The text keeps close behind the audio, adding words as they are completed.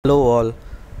Hello all.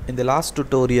 In the last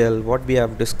tutorial what we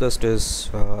have discussed is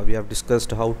we have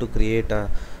discussed how to create a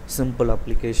simple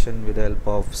application with the help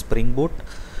of Spring Boot.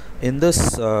 In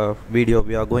this video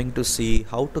we are going to see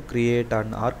how to create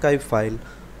an archive file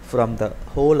from the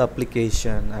whole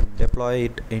application and deploy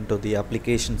it into the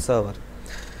application server.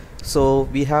 So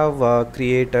we have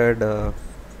created the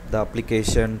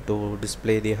application to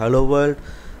display the hello world,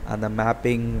 and the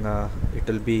mapping it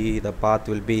will be, the path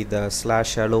will be the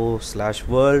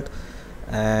 /hello/world,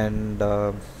 and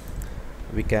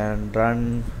we can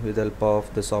run with the help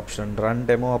of this option run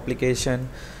demo application.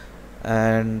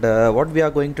 And what we are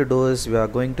going to do is we are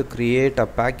going to create a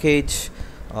package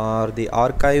or the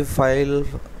archive file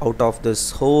out of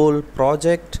this whole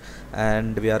project,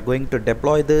 and we are going to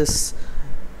deploy this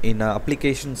in an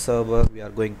application server we are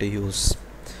going to use.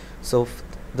 So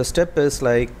the step is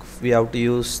like we have to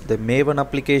use the Maven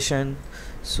application.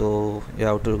 So you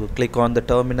have to click on the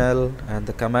terminal, and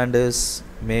the command is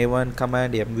Maven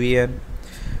command mvn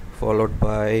followed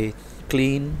by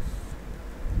clean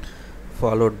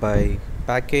followed by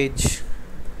package.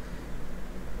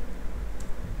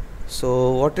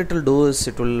 So what it will do is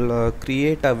it will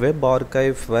create a web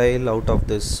archive file out of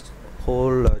this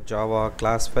whole Java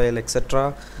class file,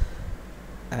 etc.,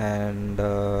 and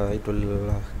it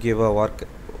will give a war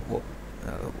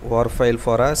file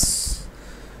for us.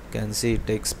 You can see it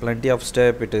takes plenty of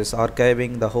steps. It is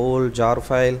archiving the whole jar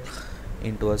file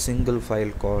into a single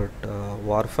file called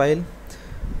war file,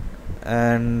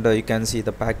 and you can see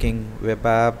the packing web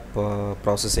app,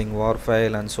 processing war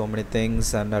file, and so many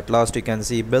things. And at last you can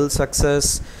see build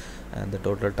success, and the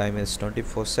total time is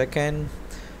 24 seconds.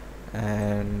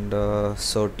 And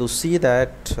so to see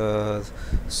that,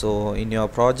 so in your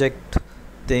project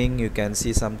thing you can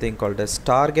see something called as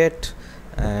target,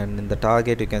 and in the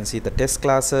target you can see the test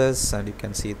classes, and you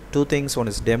can see two things. One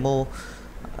is demo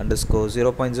underscore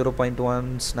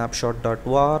 0.0.1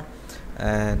 snapshot.var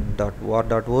and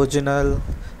 .var.original,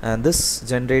 and this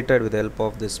generated with the help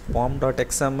of this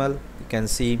pom.xml. You can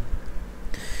see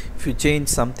if you change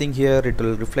something here it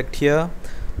will reflect here,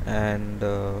 and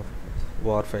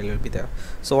war file will be there.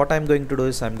 So what I'm going to do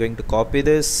is I'm going to copy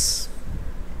this,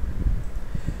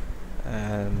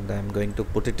 and I'm going to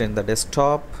put it in the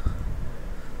desktop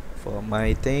for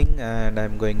my thing, and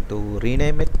I'm going to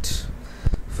rename it.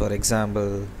 For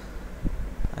example,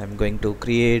 I'm going to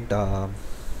create a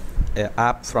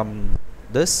app from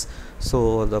this.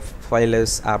 So the file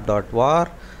is app.var,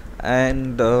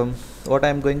 and what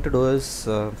I'm going to do is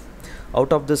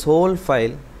out of this whole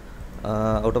file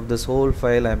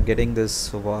I'm getting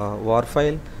this war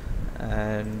file,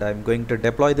 and I'm going to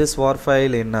deploy this war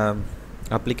file in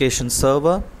application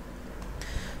server.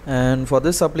 And for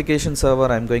this application server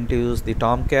I'm going to use the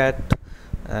Tomcat,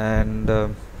 and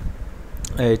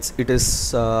it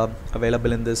is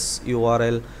available in this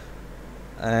URL,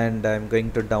 and I'm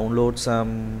going to download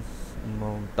some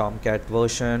Tomcat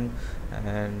version.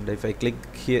 And if I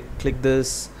click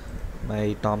this,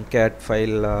 my Tomcat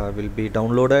file will be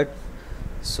downloaded.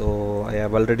 So I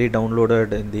have already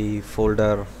downloaded in the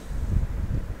folder.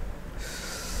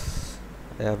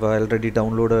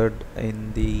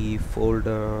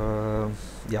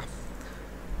 Yeah,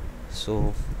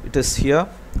 so it is here.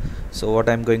 So what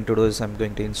I'm going to do is I'm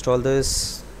going to install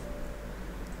this.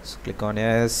 So click on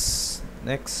yes,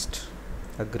 next,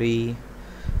 agree.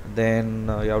 Then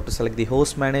you have to select the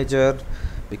host manager,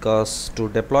 because to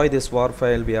deploy this war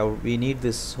file we need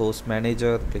this host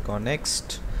manager. Click on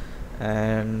next,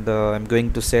 and I'm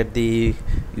going to set the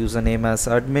username as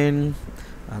admin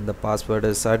and the password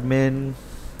is admin.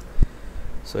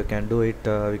 So you can do it,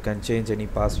 we can change any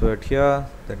password here.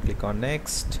 Then click on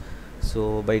next.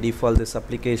 So by default this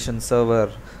application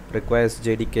server requires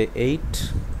JDK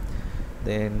 8.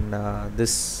 Then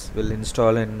this will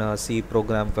install in C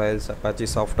program files, Apache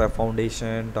Software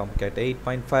Foundation, Tomcat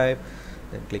 8.5.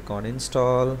 Then click on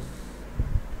install.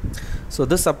 So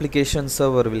this application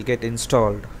server will get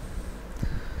installed,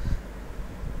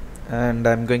 and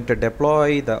I'm going to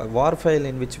deploy the war file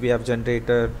in which we have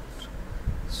generated.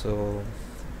 So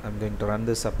I'm going to run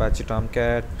this Apache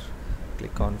Tomcat,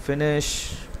 click on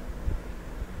finish.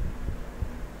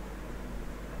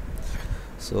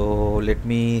 So let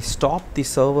me stop the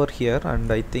server here,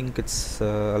 and I think it's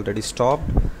already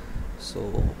stopped.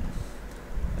 So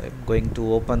I'm going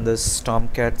to open this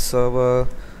Tomcat server,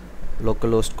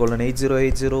 localhost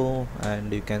 :8080,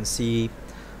 and you can see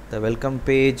the welcome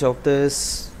page of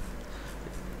this.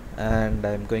 And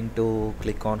I'm going to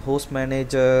click on host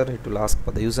manager. It will ask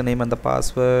for the username and the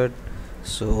password.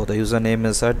 So the username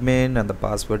is admin and the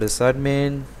password is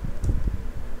admin.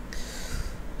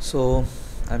 So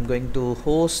I'm going to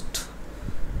host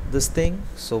this thing.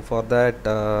 So for that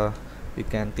you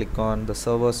can click on the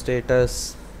server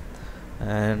status,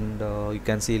 and you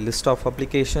can see list of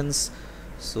applications.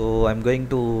 So I'm going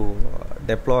to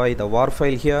deploy the war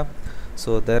file here.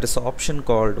 So there is an option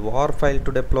called war file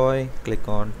to deploy. Click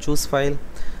on choose file,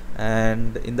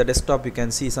 and in the desktop you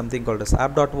can see something called as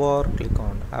app.war. Click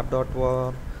on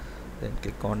app.war, then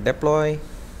click on deploy.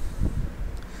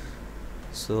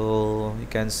 So you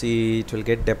can see it will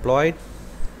get deployed.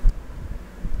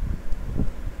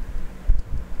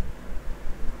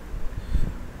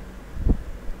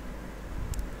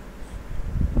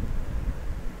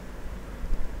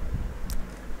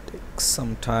 Takes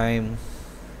some time.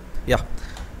 Yeah,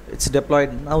 it's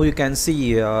deployed. Now you can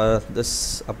see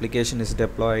this application is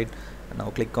deployed. Now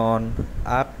click on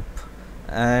app,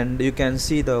 and you can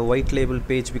see the white label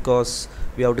page because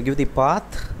we have to give the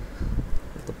path.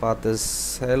 The path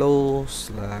is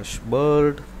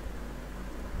hello/bird.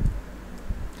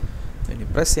 When you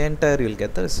press enter, you'll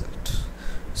get the result.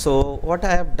 So what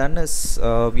I have done is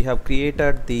we have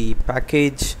created the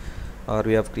package, or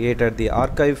we have created the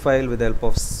archive file with the help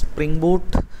of Spring Boot,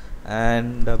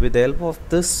 and with the help of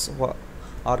this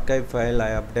archive file I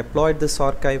have deployed this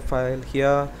archive file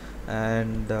here,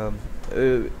 and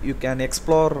you can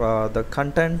explore the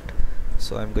content.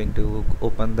 So I'm going to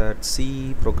open that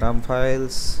C program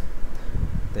files,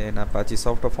 then Apache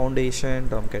Software Foundation,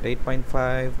 Tomcat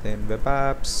 8.5, then web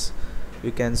apps.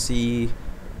 You can see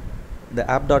the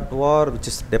app.war, which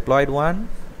is deployed one,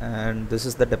 and this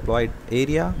is the deployed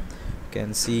area. You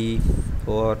can see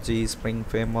org, Spring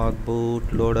Framework,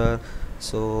 boot, loader.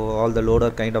 So all the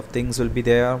loader kind of things will be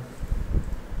there,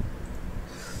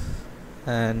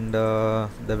 and the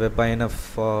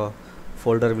webinf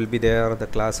folder will be there. The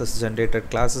classes, generated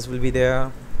classes will be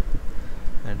there,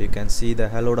 and you can see the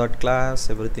hello.class,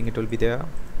 everything, it will be there,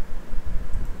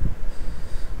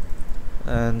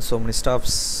 and so many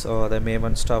stuffs. The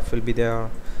Maven stuff will be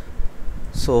there.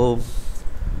 So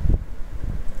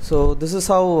this is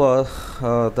how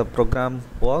the program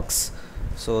works.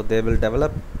 So they will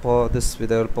develop this with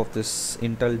the help of this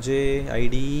IntelliJ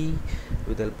IDE,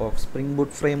 with the help of Spring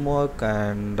Boot framework,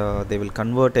 and they will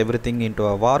convert everything into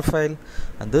a war file,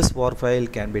 and this war file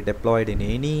can be deployed in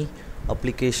any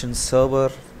application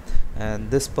server, and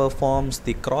this performs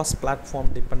the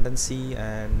cross-platform dependency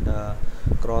and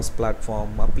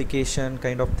cross-platform application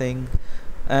kind of thing.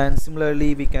 And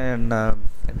similarly we can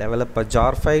develop a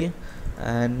jar file,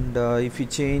 and if you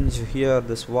change here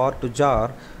this var to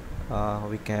jar,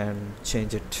 we can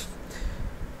change it.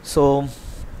 So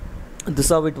this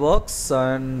is how it works,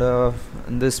 and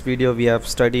in this video we have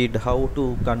studied how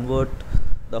to convert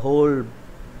the whole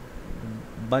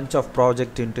bunch of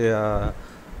project into a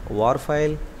war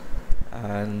file,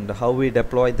 and how we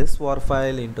deploy this war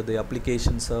file into the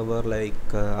application server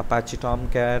like Apache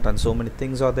Tomcat, and so many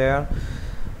things are there.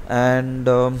 And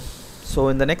so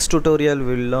in the next tutorial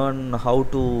we will learn how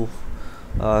to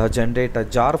generate a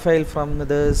jar file from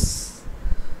this.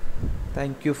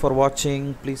 Thank you for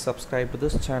watching. Please subscribe to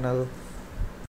this channel.